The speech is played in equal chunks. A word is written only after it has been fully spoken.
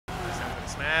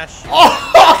Smash.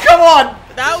 Oh, come on!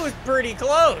 That was pretty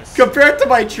close. Compared to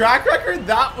my track record,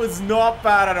 that was not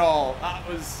bad at all.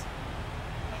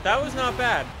 That was not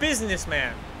bad.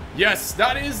 Businessman. Yes,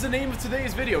 that is the name of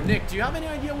today's video. Nick, do you have any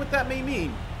idea what that may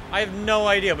mean? I have no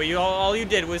idea, but all you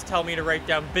did was tell me to write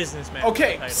down businessman.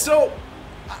 Okay, so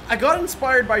I got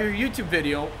inspired by your YouTube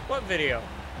video. What video?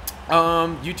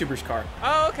 YouTuber's car.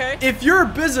 Oh, okay. If you're a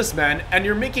businessman and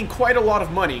you're making quite a lot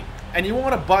of money and you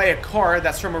want to buy a car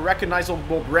that's from a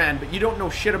recognizable brand, but you don't know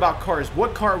shit about cars,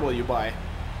 what car will you buy?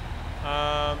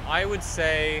 I would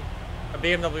say a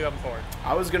BMW M4.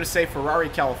 I was gonna say Ferrari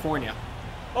California.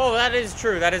 Oh, that is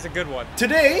true. That is a good one.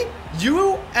 Today,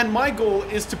 you and my goal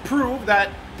is to prove that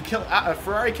the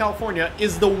Ferrari California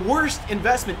is the worst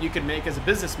investment you can make as a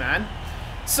businessman.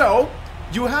 So,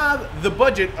 you have the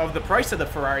budget of the price of the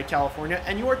Ferrari California,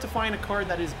 and you are to find a car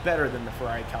that is better than the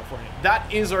Ferrari California.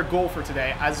 That is our goal for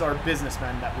today, as our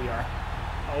businessmen that we are.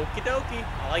 Okie dokie.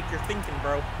 I like your thinking,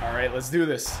 bro. All right, let's do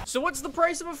this. So what's the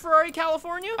price of a Ferrari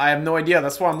California? I have no idea.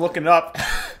 That's why I'm looking it up.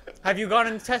 Have you gone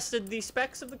and tested the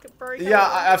specs of the Ferrari California?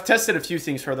 Yeah, I've tested a few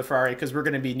things for the Ferrari because we're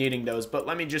going to be needing those. But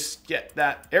let me just get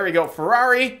that. There we go.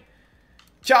 Ferrari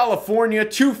California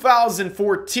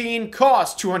 2014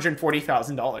 costs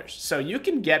 $240,000. So you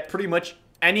can get pretty much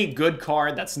any good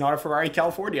car that's not a Ferrari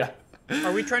California.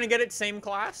 Are we trying to get it same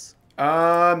class?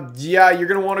 Yeah, you're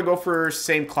gonna want to go for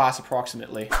same class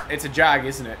approximately. It's a Jag,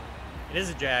 isn't it? It is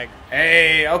a Jag.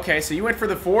 Hey, okay, so you went for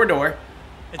the 4-door.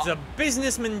 It's a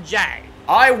businessman Jag.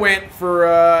 I went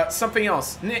for something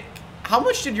else. Nick, how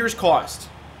much did yours cost?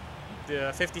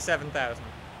 57,000.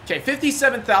 Okay,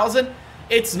 57,000.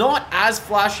 It's not as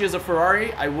flashy as a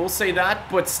Ferrari, I will say that,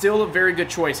 but still a very good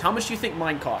choice. How much do you think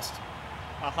mine cost?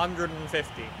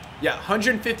 150. Yeah,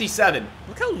 157.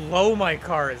 Look how low my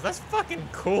car is. That's fucking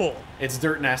cool. It's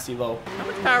dirt nasty low. How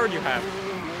much power do you have?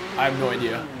 I have no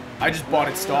idea. I just bought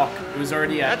it stock. It was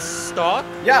already at... That's stock?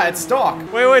 Yeah, it's stock.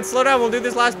 Wait, slow down. We'll do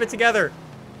this last bit together.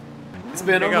 It's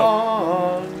been a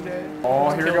long day. Oh,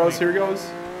 here it goes, here it goes.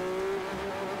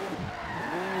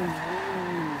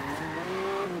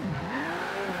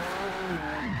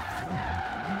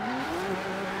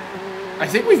 I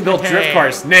think we've built drift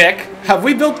cars. Nick, have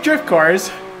we built drift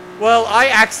cars? Well, I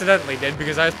accidentally did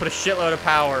because I just put a shitload of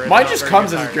power in. Mine just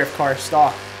comes as a drift car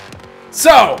stock.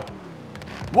 So,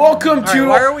 welcome to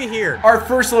why are we here? Our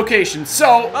first location.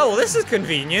 So, oh, well, this is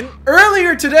convenient.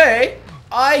 Earlier today,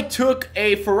 I took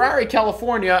a Ferrari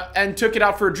California and took it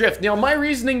out for a drift. Now, my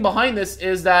reasoning behind this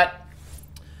is that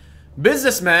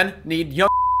businessmen need young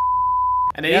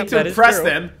and they need to impress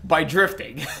them by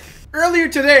drifting. Earlier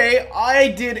today, I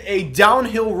did a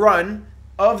downhill run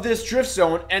of this drift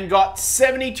zone and got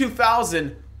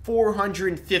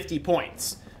 72,450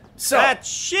 points. So that's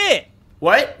shit.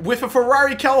 What? With a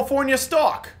Ferrari California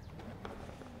stock.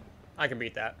 I can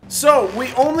beat that. So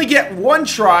we only get one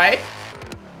try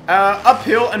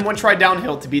uphill and one try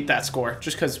downhill to beat that score.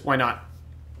 Just because, why not?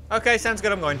 Okay, sounds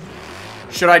good. I'm going.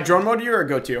 Should I drone mode you or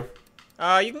go to?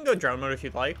 You can go drone mode if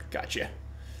you'd like. Gotcha.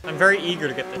 I'm very eager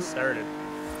to get this started.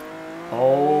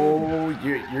 Oh,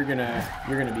 you're gonna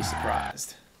be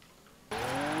surprised.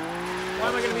 Why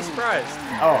am I gonna be surprised?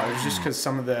 Oh, it was just because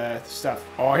some of the stuff.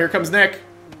 Oh, here comes Nick.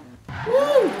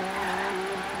 Woo!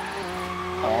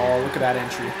 Oh, look at that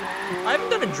entry. I haven't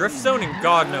done a drift zone in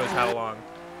God knows how long.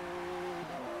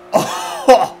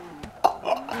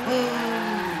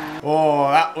 Oh,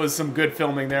 that was some good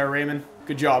filming there, Raymond.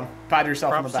 Good job. Pat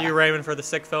yourself on the back. Props to you, Raymond, for the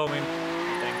sick filming.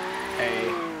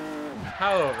 Hey.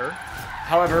 However,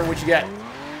 what'd you get?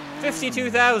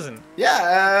 52,000.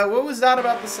 Yeah, what was that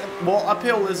about the... Well,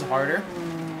 uphill is harder.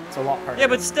 It's a lot harder. Yeah,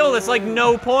 but still, it's like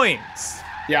no points.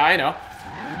 Yeah, I know.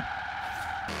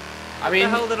 I mean... What the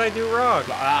hell did I do wrong?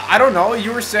 I don't know.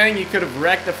 You were saying you could have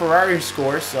wrecked the Ferrari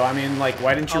score, so I mean, like,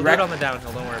 why didn't you wreck... I'll do it on the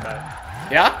downhill, don't worry about it.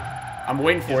 Yeah? I'm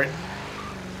waiting for it.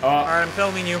 Alright, I'm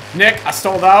filming you. Nick, I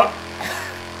stalled out.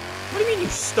 What do you mean you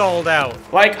stalled out?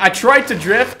 Like, I tried to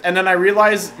drift, and then I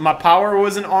realized my power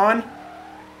wasn't on.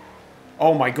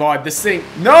 Oh my god, this thing...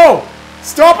 No!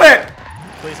 Stop it!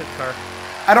 Please hit the car.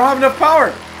 I don't have enough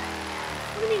power.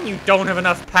 What do you mean you don't have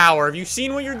enough power? Have you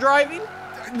seen what you're driving?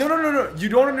 No. You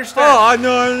don't understand. Oh,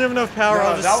 no, I don't have enough power. No,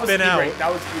 I'll just spin out.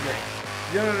 That was e-brake.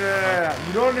 No.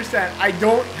 You don't understand. I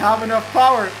don't have enough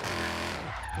power.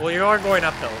 Well, you are going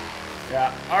uphill.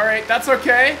 Yeah. Alright, that's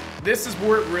okay. This is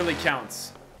where it really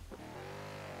counts.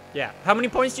 Yeah. How many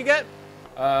points do you get?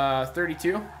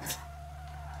 32.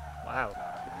 Wow.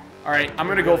 Alright, I'm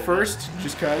gonna go first,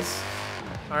 just cause.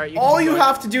 Alright, all you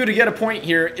have to do to get a point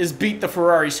here is beat the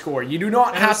Ferrari score. You do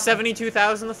not have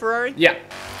 72,000 the Ferrari? Yeah.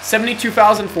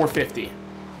 72,450.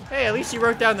 Hey, at least you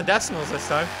wrote down the decimals this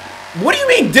time. What do you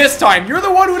mean this time? You're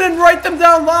the one who didn't write them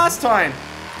down last time.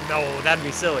 No, that'd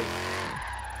be silly.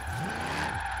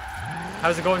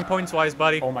 How's it going points-wise,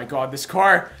 buddy? Oh my god, this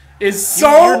car is so...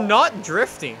 You're not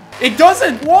drifting. It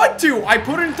doesn't want to. I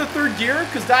put it into third gear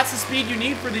because that's the speed you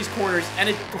need for these corners, and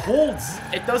it holds.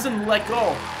 It doesn't let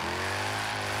go.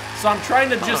 So I'm trying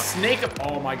to just snake up.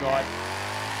 Oh my god.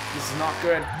 This is not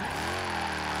good.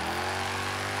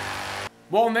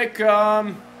 Well, Nick,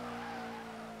 I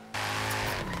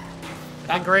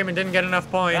think Raymond didn't get enough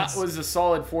points. that was a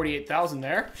solid 48,000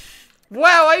 there.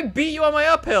 Wow, I beat you on my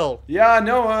uphill. Yeah,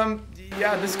 no,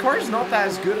 yeah, this car is not that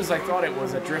as good as I thought it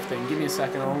was at drifting. Give me a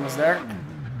second, I'm almost there.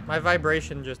 My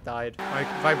vibration just died. My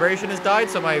vibration has died,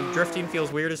 so my drifting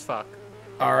feels weird as fuck.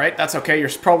 Alright, that's okay. You're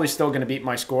probably still going to beat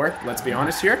my score. Let's be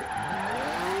honest here.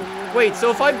 Wait, so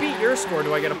if I beat your score,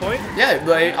 do I get a point? Yeah,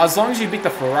 like, as long as you beat the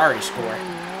Ferrari score.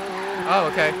 Oh,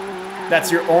 okay.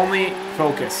 That's your only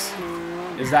focus,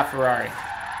 is that Ferrari.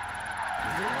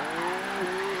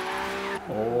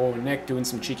 Oh, Nick doing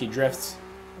some cheeky drifts.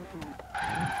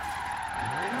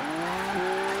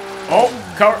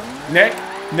 Oh, cover. Nick?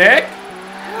 Nick?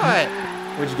 What?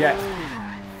 What'd you get?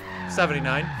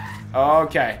 79.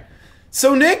 Okay.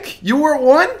 So, Nick, you were at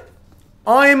 1.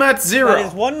 I'm at 0. That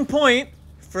is 1 point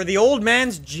for the old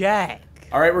man's Jag.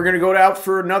 Alright, we're going to go out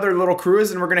for another little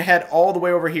cruise, and we're going to head all the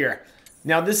way over here.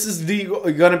 Now, this is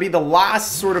going to be the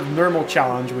last sort of normal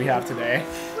challenge we have today.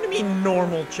 What do you mean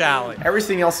normal challenge?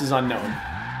 Everything else is unknown.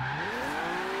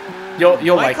 You'll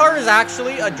My like car is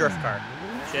actually a drift car.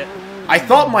 Shit. I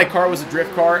thought my car was a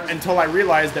drift car until I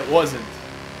realized it wasn't.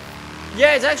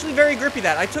 Yeah, it's actually very grippy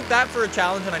that. I took that for a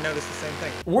challenge and I noticed the same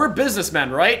thing. We're businessmen,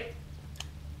 right?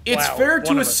 It's Wow, fair one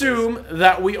to of us assume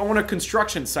that we own a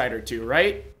construction site or two,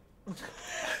 right?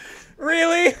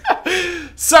 Really?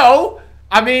 So,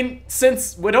 I mean,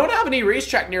 since we don't have any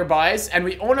racetrack nearby and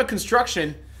we own a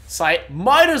construction site,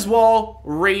 might as well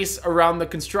race around the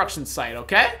construction site,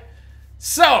 okay?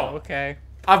 So, Okay.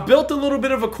 I've built a little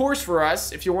bit of a course for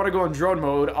us. If you want to go in drone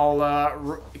mode,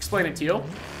 I'll explain it to you.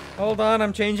 Hold on,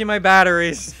 I'm changing my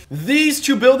batteries. These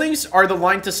two buildings are the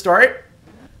line to start.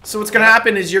 So what's going to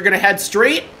happen is you're going to head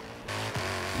straight.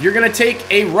 You're going to take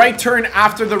a right turn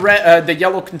after the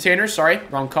yellow container. Sorry,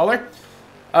 wrong color.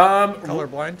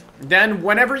 Colorblind. Then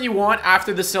whenever you want,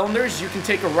 after the cylinders, you can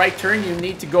take a right turn. You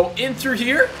need to go in through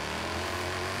here.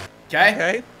 Okay?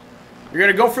 Okay. You're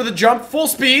going to go for the jump, full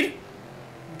speed.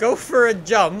 Go for a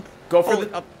jump. Go for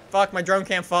the... Oh, fuck, my drone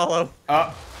can't follow.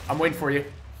 I'm waiting for you.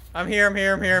 I'm here.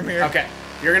 Okay.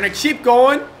 You're going to keep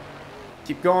going.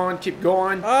 Keep going, keep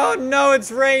going. Oh no,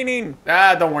 it's raining.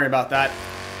 Ah, don't worry about that.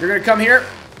 You're going to come here.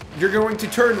 You're going to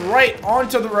turn right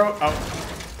onto the road. Oh.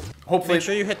 Hopefully. Make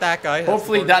sure you hit that guy.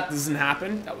 Hopefully that doesn't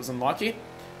happen. That was unlucky.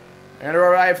 And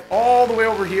arrive all the way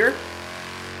over here.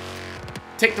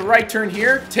 Take the right turn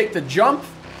here. Take the jump.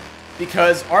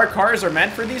 Because our cars are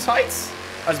meant for these heights.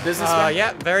 As businessmen.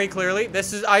 Yeah, very clearly.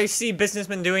 I see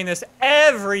businessmen doing this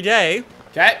every day.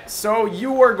 Okay, so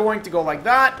you are going to go like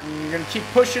that, and you're going to keep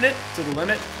pushing it to the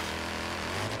limit.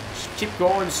 Just keep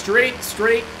going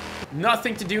straight.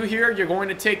 Nothing to do here. You're going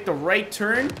to take the right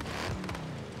turn,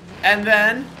 and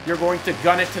then you're going to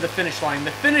gun it to the finish line. The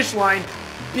finish line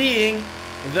being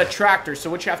the tractor.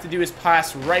 So what you have to do is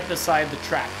pass right beside the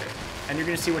tractor. And you're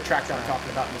going to see what tractor I'm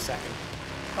talking about in a second.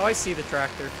 Oh, I see the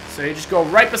tractor. So you just go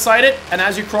right beside it, and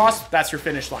as you cross, that's your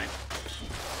finish line.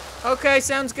 Okay,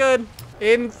 sounds good.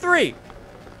 In 3,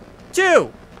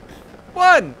 2,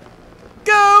 1,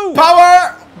 go!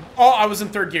 Power! Oh, I was in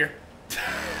third gear.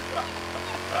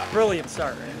 Brilliant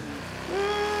start.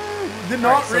 Did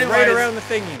not so realize right around the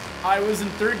thingy. I was in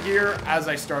third gear as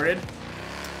I started.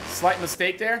 Slight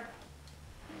mistake there.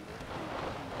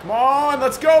 Come on,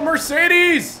 let's go,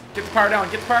 Mercedes! Get the power down,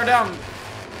 get the power down.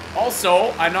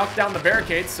 Also, I knocked down the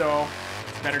barricade, so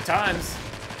better times.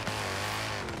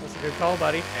 That's a good call,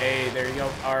 buddy. Hey, there you go.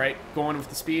 All right, going with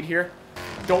the speed here.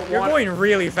 You're going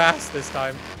really fast this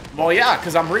time. Well, yeah,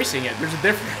 because I'm racing it. There's a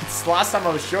difference. Last time I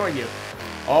was showing you.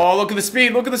 Oh, look at the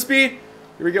speed. Look at the speed.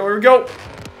 Here we go. Here we go.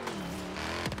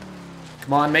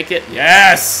 Come on, make it.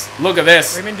 Yes. Look at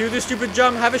this. Raymond, do the stupid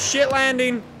jump. Have a shit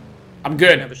landing. I'm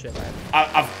good. Have a shit landing.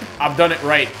 I've done it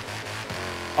right.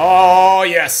 Oh,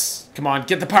 yes. Come on,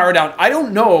 get the power down. I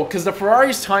don't know, because the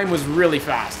Ferrari's time was really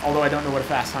fast. Although I don't know what a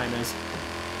fast time is.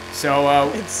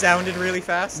 So, it sounded really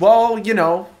fast. Well, you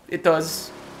know, it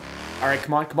does. All right,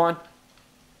 come on, come on.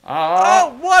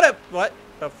 Oh, what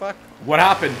the fuck? What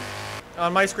happened?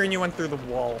 On my screen, you went through the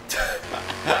wall.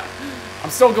 I'm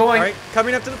still going. All right,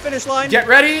 coming up to the finish line. Get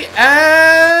ready,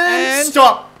 and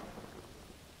stop.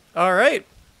 All right.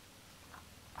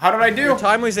 How did I do? Your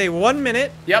time was a 1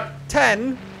 minute. Yep.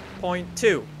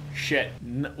 10.2. Shit.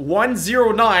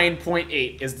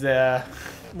 109.8 is the...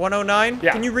 109?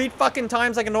 Yeah. Can you read fucking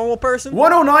times like a normal person?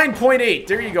 109.8.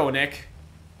 There you go, Nick.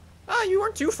 Ah, you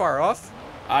weren't too far off.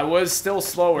 I was still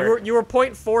slower. You were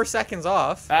 0.4 seconds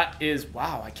off. That is...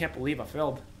 Wow, I can't believe I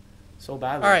failed so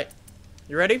badly. All right.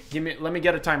 You ready? Let me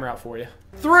get a timer out for you.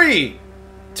 3,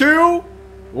 2,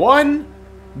 1,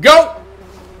 go!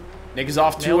 Nick is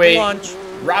off to Nailed the a launch.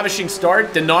 ravishing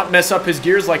start. Did not mess up his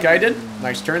gears like I did.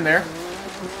 Nice turn there.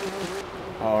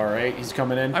 All right, he's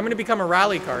coming in. I'm gonna become a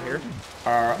rally car here.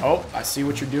 Oh, I see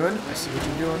what you're doing. I see what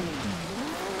you're doing.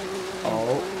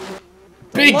 Oh.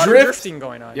 A Big lot of drift. drifting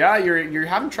going on. Yeah, you're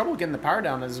having trouble getting the power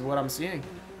down is what I'm seeing.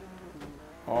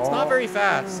 Oh. It's not very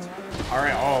fast. All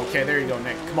right. Oh, okay. There you go,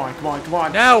 Nick. Come on, come on, come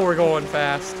on. Now we're going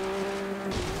fast.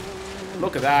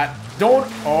 Look at that. Don't.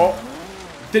 Oh.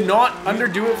 Did not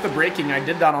underdo it with the braking. I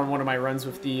did that on one of my runs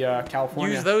with the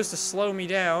California. Use those to slow me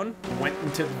down. Went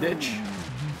into the ditch.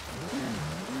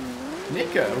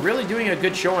 Nick, really doing a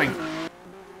good showing.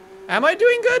 Am I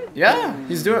doing good? Yeah,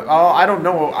 he's doing. Oh, I don't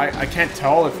know. I can't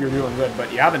tell if you're doing good,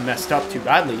 but you haven't messed up too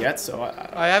badly yet. So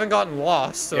I haven't gotten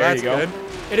lost, so There that's you go. good.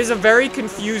 It is a very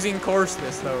confusing course,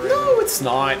 this though, Raven. no, it's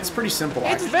not. It's pretty simple.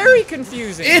 It's Actually. very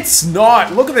confusing. It's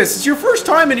not. Look at this. It's your first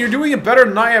time, and you're doing it better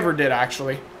than I ever did,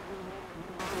 actually.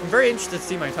 I'm very interested to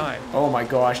see my time. Oh my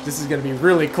gosh, this is gonna be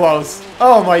really close.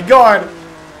 Oh my god.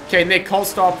 Okay, Nick, call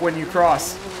stop when you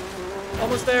cross.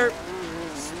 Almost there.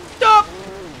 Stop!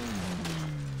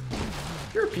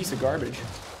 You're a piece of garbage.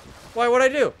 Why, what'd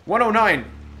I do? 109.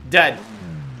 Dead.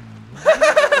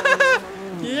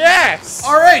 Yes!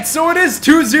 Alright, so it is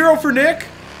 2-0 for Nick.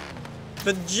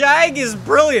 The Jag is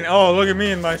brilliant. Oh, look at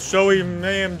me in my showy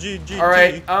AMG GT.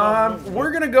 Alright,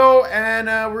 we're gonna go and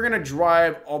we're gonna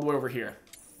drive all the way over here.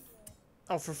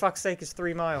 Oh, for fuck's sake, it's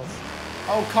 3 miles.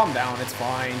 Oh, calm down, it's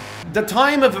fine. The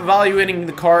time of evaluating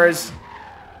the cars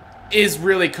is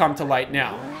really come to light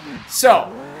now.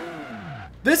 So,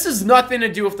 this is nothing to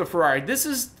do with the Ferrari. This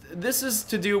is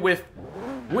to do with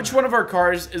which one of our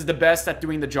cars is the best at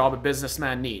doing the job a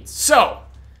businessman needs. So,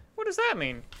 What does that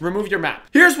mean? remove your map.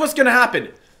 Here's what's gonna happen.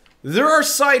 There are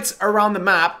sites around the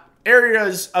map,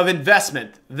 areas of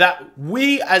investment that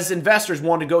we as investors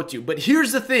want to go to. But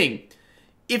here's the thing.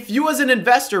 If you as an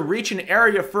investor reach an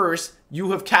area first,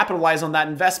 you have capitalized on that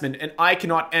investment and I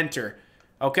cannot enter.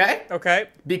 Okay? Okay.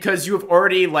 Because you have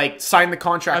already like signed the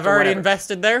contract. I've or already whatever.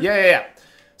 invested there? Yeah.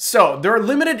 So there are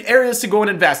limited areas to go and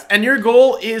invest. And your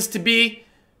goal is to be,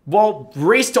 well,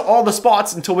 race to all the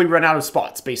spots until we run out of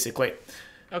spots, basically.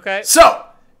 Okay. So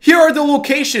here are the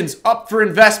locations up for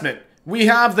investment. We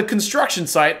have the construction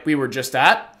site we were just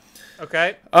at.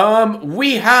 Okay.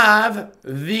 We have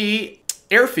the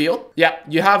airfield. Yeah,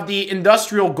 you have the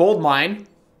industrial gold mine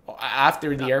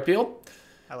after the airfield.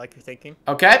 I like your thinking.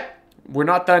 Okay, we're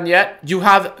not done yet. You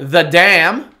have the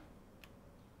dam.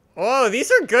 Oh,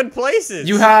 these are good places.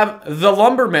 You have the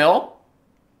lumber mill.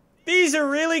 These are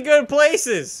really good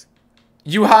places.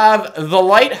 You have the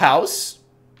lighthouse.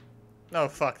 Oh,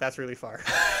 fuck, that's really far.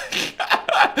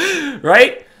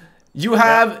 Right? You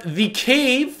have the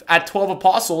cave at 12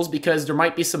 Apostles because there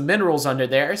might be some minerals under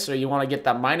there, so you want to get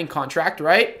that mining contract,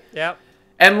 right? Yep.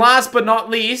 And last but not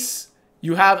least,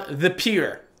 you have the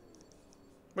pier.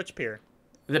 Which pier?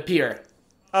 The pier.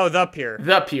 Oh, the pier.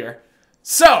 The pier.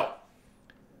 So,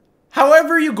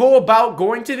 however you go about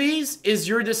going to these is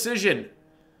your decision.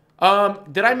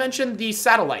 Did I mention the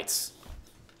satellites?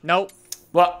 Nope.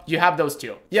 Well, you have those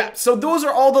two. Yeah, so those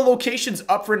are all the locations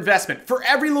up for investment. For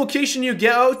every location you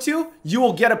go to, you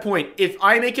will get a point. If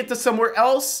I make it to somewhere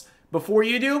else before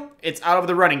you do, it's out of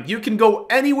the running. You can go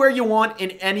anywhere you want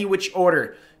in any which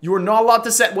order. You are not allowed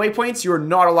to set waypoints. You are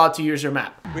not allowed to use your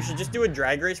map. We should just do a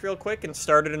drag race real quick and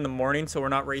start it in the morning so we're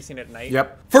not racing at night.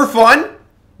 Yep. For fun,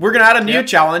 we're going to add a new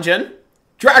challenge in.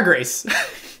 Drag race.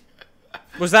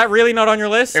 Was that really not on your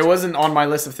list? It wasn't on my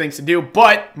list of things to do,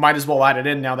 but might as well add it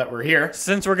in now that we're here.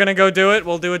 Since we're gonna go do it,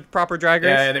 we'll do a proper drag race.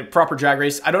 Yeah, the proper drag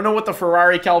race. I don't know what the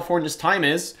Ferrari California's time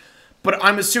is, but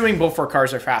I'm assuming both our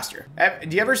cars are faster.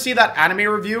 Do you ever see that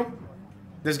anime review?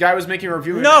 This guy was making a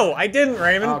review. No, I didn't,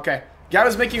 Raymond. Oh, okay. Guy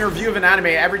was making a review of an anime.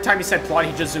 Every time he said plot,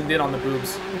 he just zoomed in on the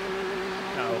boobs.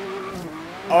 No.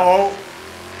 Oh.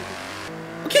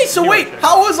 Okay, so wait,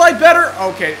 how was I better?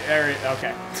 Okay,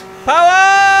 okay.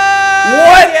 Power!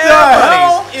 What Yeah, the buddy.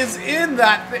 hell is in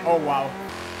that thing? Oh, wow.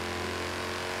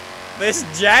 This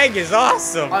Jag is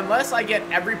awesome. Unless I get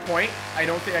every point, I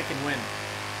don't think I can win.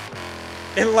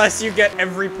 Unless you get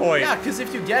every point. Yeah, because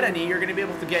if you get any, you're going to be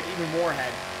able to get even more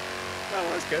head. Oh,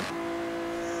 that's good.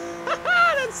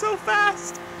 That's so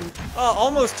fast. Oh,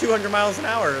 almost 200 miles an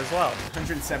hour as well.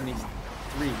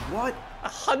 173. What?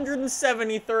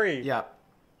 173. Yeah.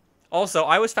 Also,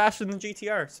 I was faster than the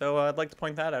GTR, so I'd like to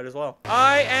point that out as well.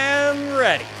 I am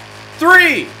ready.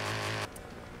 3,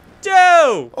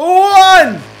 2,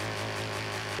 1.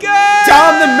 go!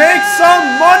 Time to make some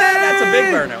money! That's a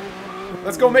big burnout.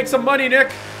 Let's go make some money,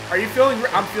 Nick. Are you feeling?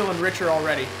 I'm feeling richer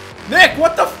already. Nick,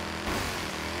 what the?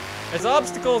 There's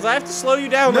obstacles. I have to slow you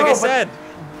down, No, like I but said.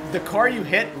 the car you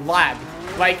hit lagged.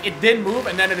 Like, it didn't move,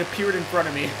 and then it appeared in front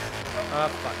of me.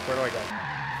 Fuck. Where do I go?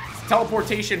 It's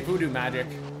teleportation voodoo magic.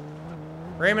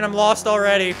 Raymond, I'm lost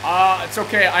already. It's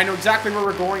okay. I know exactly where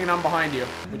we're going, and I'm behind you.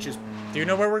 Which is... Do you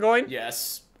know where we're going?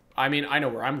 Yes. I mean, I know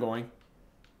where I'm going.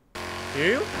 Do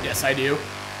you? Yes, I do.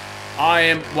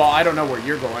 Well, I don't know where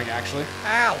you're going, actually.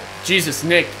 Ow. Jesus,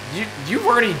 Nick, you've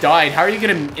already died. How are you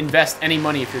going to invest any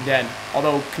money if you're dead?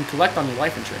 Although, can collect on your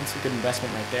life insurance. A good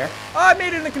investment right there. Oh, I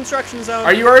made it in the construction zone.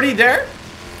 Are you already there?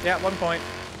 Yeah, at 1 point.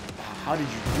 How did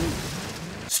you do?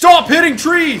 Stop hitting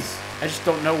trees! I just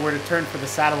don't know where to turn for the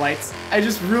satellites. I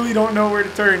just really don't know where to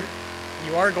turn.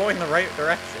 You are going the right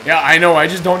direction. Yeah, I know. I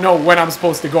just don't know when I'm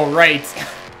supposed to go right.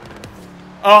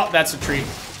 Oh, that's a tree.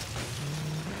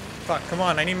 Fuck, come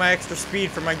on. I need my extra speed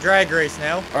for my drag race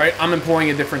now. All right, I'm employing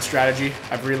a different strategy.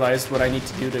 I've realized what I need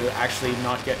to do to actually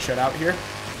not get shut out here.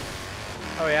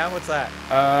 Oh, yeah? What's that?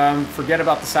 Forget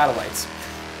about the satellites.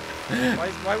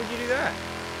 Why would you do that?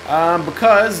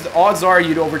 Because the odds are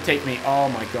you'd overtake me. Oh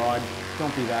my god.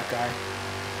 Don't be that guy.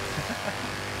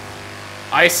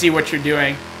 I see what you're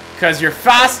doing. Because you're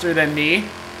faster than me.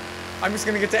 I'm just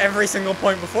gonna get to every single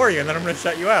point before you, and then I'm gonna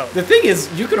shut you out. The thing is,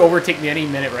 you could overtake me any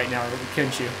minute right now,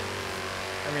 couldn't you?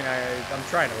 I mean, I'm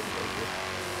trying to overtake you.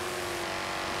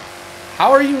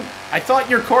 How are you? I thought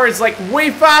your car is like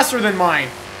way faster than mine.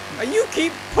 You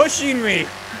keep pushing me.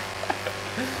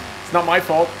 It's not my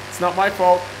fault. It's not my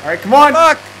fault. All right, come on.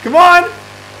 Fuck. Come on.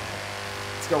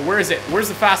 Let's go. Where is it? Where's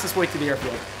the fastest way to the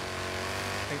airfield?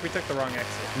 I think we took the wrong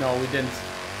exit. No, we didn't.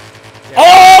 Yeah.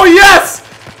 Oh, yes!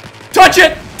 Touch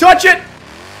it! Touch it!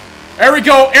 There we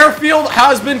go. Airfield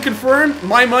has been confirmed.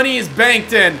 My money is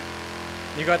banked in.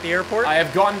 You got the airport? I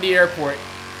have gotten the airport.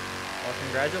 Well,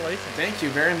 congratulations. Thank you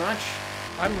very much.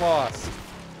 I'm lost.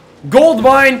 Gold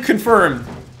mine confirmed.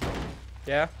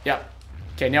 Yeah? Yep.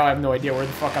 Okay, now I have no idea where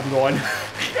the fuck I'm going. I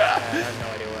have no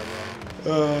idea where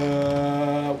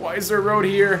I'm going. Why is there a road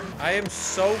here? I am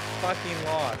so fucking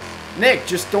lost. Nick,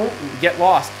 just don't get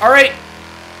lost. All right.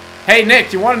 Hey, Nick,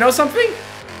 do you want to know something?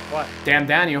 What? Damn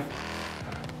Daniel.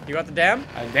 You got the dam?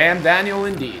 Damn Daniel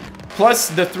indeed. Plus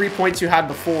the 3 points you had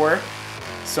before.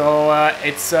 So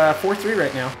it's 4-3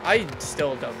 right now. I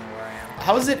still don't know where I am.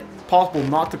 How is it possible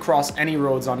not to cross any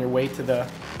roads on your way to the...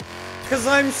 Because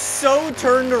I'm so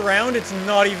turned around, it's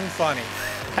not even funny.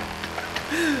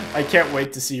 I can't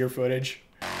wait to see your footage.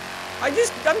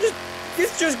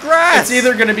 It's just grass. It's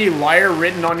either going to be liar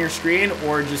written on your screen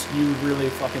or just you really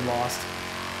fucking lost.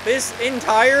 This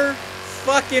entire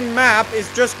fucking map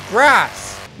is just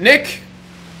grass. Nick.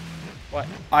 What?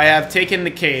 I have taken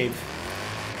the cave.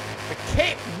 The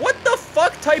cave? What the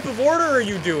fuck type of order are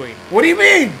you doing? What do you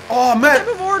mean? Oh, man. What type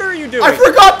of order are you doing? I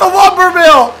forgot the lumber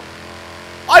mill.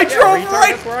 I drove retard,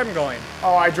 right. That's where I'm going.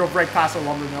 Oh, I drove right past a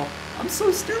lumber mill. I'm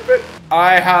so stupid.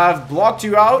 I have blocked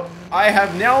you out. I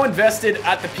have now invested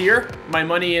at the pier. My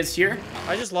money is here.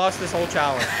 I just lost this whole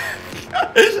challenge.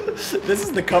 This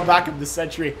is the comeback of the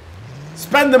century.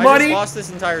 Spend the money. I just lost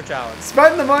this entire challenge.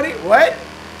 Spend the money. What?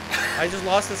 I just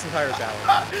lost this entire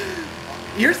challenge.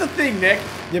 Here's the thing, Nick.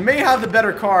 You may have the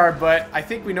better car, but I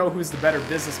think we know who's the better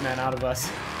businessman out of us.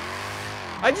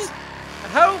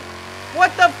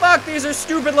 What the fuck? These are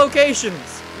stupid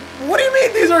locations. What do you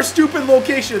mean these are stupid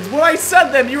locations? When I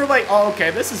said them, you were like, oh,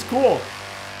 okay, this is cool.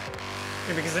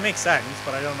 Yeah, because they make sense,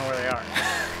 but I don't know where they are.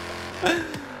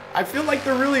 I feel like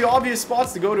they're really obvious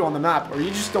spots to go to on the map, or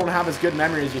you just don't have as good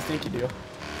memory as you think you do.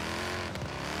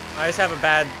 I just have a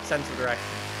bad sense of direction.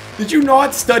 Did you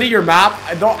not study your map?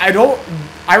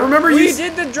 I remember you... We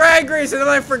did the drag race and then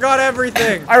I forgot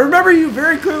everything. I remember you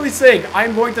very clearly saying,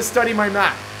 I'm going to study my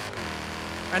map.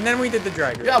 And then we did the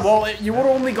drag race. Yeah, well, you would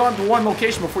have only gone to one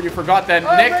location before you forgot that.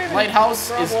 Nick, maybe.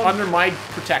 Lighthouse is under my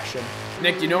protection.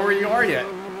 Nick, do you know where you are yet?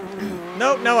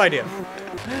 Nope, no idea.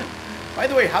 By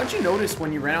the way, how'd you notice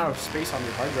when you ran out of space on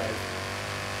your hard drive?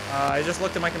 I just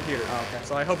looked at my computer. Oh, okay.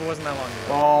 So I hope it wasn't that long ago.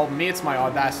 Well, me, it's my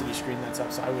Audacity screen that's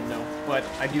up, so I would know. But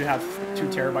I do have 2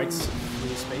 terabytes of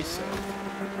real space, so...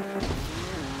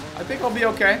 I think I'll be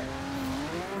okay.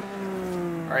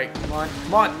 Alright, come on.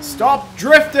 Come on, stop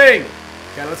drifting!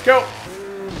 Okay, let's go.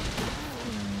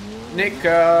 Nick,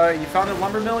 you found a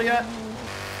lumber mill yet?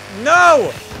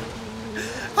 No!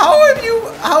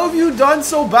 How have you done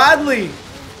so badly?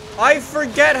 I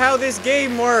forget how this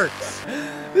game works.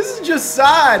 This is just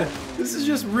sad. This is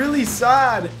just really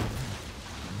sad.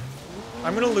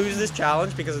 I'm gonna lose this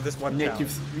challenge because of this one Nick,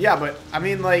 challenge. yeah, but I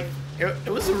mean, like, it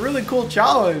was a really cool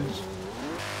challenge.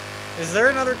 Is there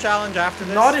another challenge after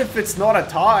this? Not if it's not a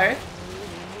tie.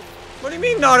 What do you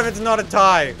mean, not if it's not a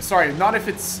tie? Sorry, not if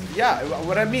it's... Yeah,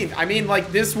 what I mean,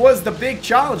 like, this was the big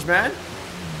challenge, man.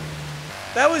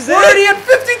 That was We're it! already at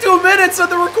 52 minutes of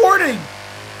the recording!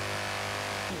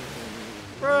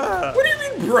 Bruh. What do you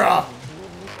mean, bruh?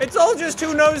 It's all just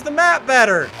who knows the map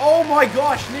better. Oh my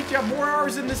gosh, Nick, you have more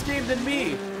hours in this game than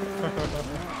me.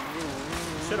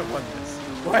 Should have won this.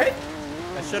 What?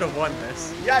 I should have won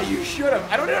this. Yeah, you should have.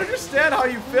 I don't understand how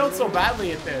you failed so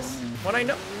badly at this. When I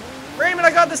know... Raymond,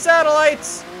 I got the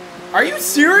satellites! Are you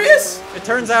serious? It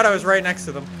turns out I was right next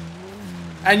to them.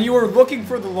 And you were looking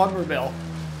for the lumber mill.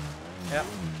 Yep.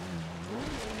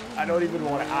 I don't even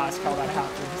want to ask how that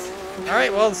happens.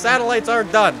 Alright, well, the satellites are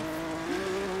done.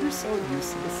 You're so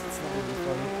useless. It's not even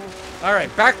funny.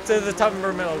 Alright, back to the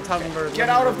lumber mill. Get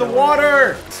out of the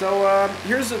water! So,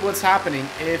 here's what's happening.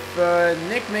 If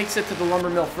Nick makes it to the lumber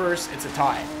mill first, it's a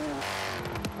tie.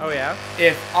 Oh, yeah?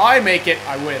 If I make it,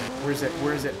 I win. Where's it?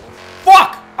 Where is it?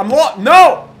 Fuck! I'm lost.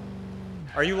 No!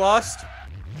 Are you lost?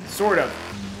 Sort of.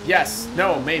 Yes.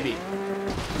 No. Maybe.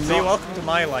 See, welcome to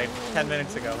my life 10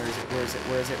 minutes ago. Where is it? Where is it?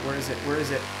 Where is it? Where is it? Where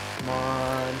is it? Come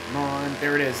on. Come on.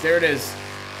 There it is. There it is.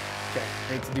 Okay.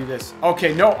 I need to do this.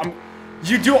 Okay. No.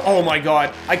 You do. Oh my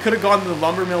god. I could have gone to the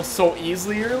lumber mill so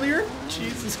easily earlier.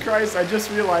 Jesus Christ. I just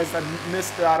realized I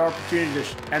missed that opportunity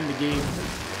to end the game.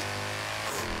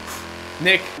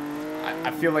 Nick, I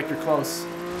feel like you're close. I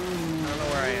don't know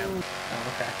where I am.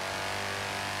 Oh, okay.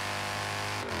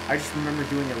 I just remember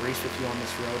doing a race with you on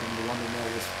this road, and the lumber mill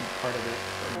was part of it,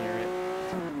 or near it.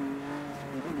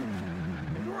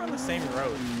 Maybe we're on the same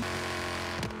road.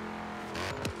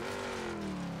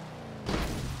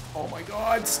 Oh my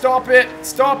god, stop it!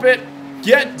 Stop it!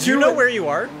 Get to Do you know it. where you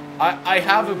are? I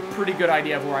have a pretty good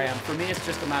idea of where I am. For me, it's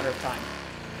just a matter of time.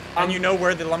 And you know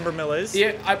where the lumber mill is?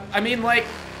 Yeah, I mean, like,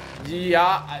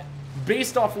 yeah,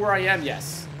 based off where I am,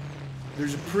 yes.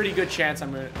 There's a pretty good chance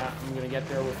I'm gonna get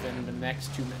there within the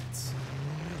next 2 minutes.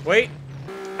 Wait,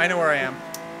 I know where I am.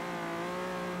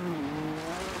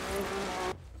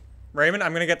 Raymond,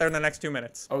 I'm gonna get there in the next 2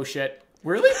 minutes. Oh shit!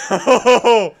 Really?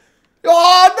 Oh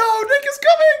Oh no! Nick is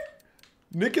coming!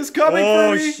 Nick is coming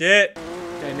for me! Oh shit!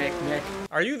 Okay, Nick.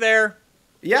 Are you there?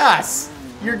 Yes!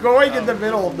 You're going in the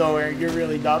middle of nowhere. You're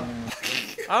really dumb.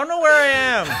 I don't know where I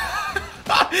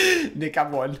am. Nick,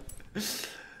 I'm one.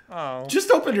 Oh. Just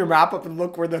open your map up and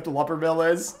look where the lumber mill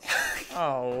is.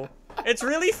 Oh. It's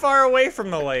really far away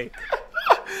from the lake.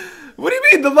 What do you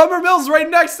mean? The lumber mill's right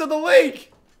next to the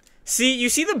lake. See, you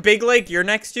see the big lake you're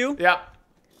next to? Yeah.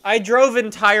 I drove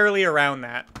entirely around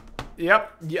that.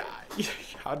 Yep. Yeah.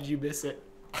 How did you miss it?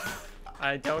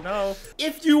 I don't know.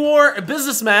 If you are a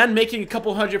businessman making a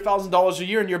couple $100,000 a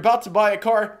year and you're about to buy a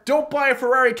car, don't buy a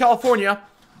Ferrari California.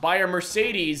 Buy a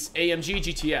Mercedes AMG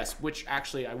GTS, which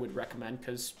actually I would recommend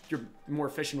because you're more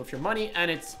efficient with your money and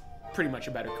it's pretty much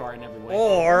a better car in every way.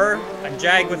 Or a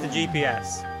Jag with a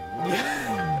GPS.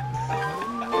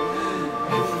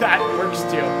 That works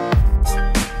too.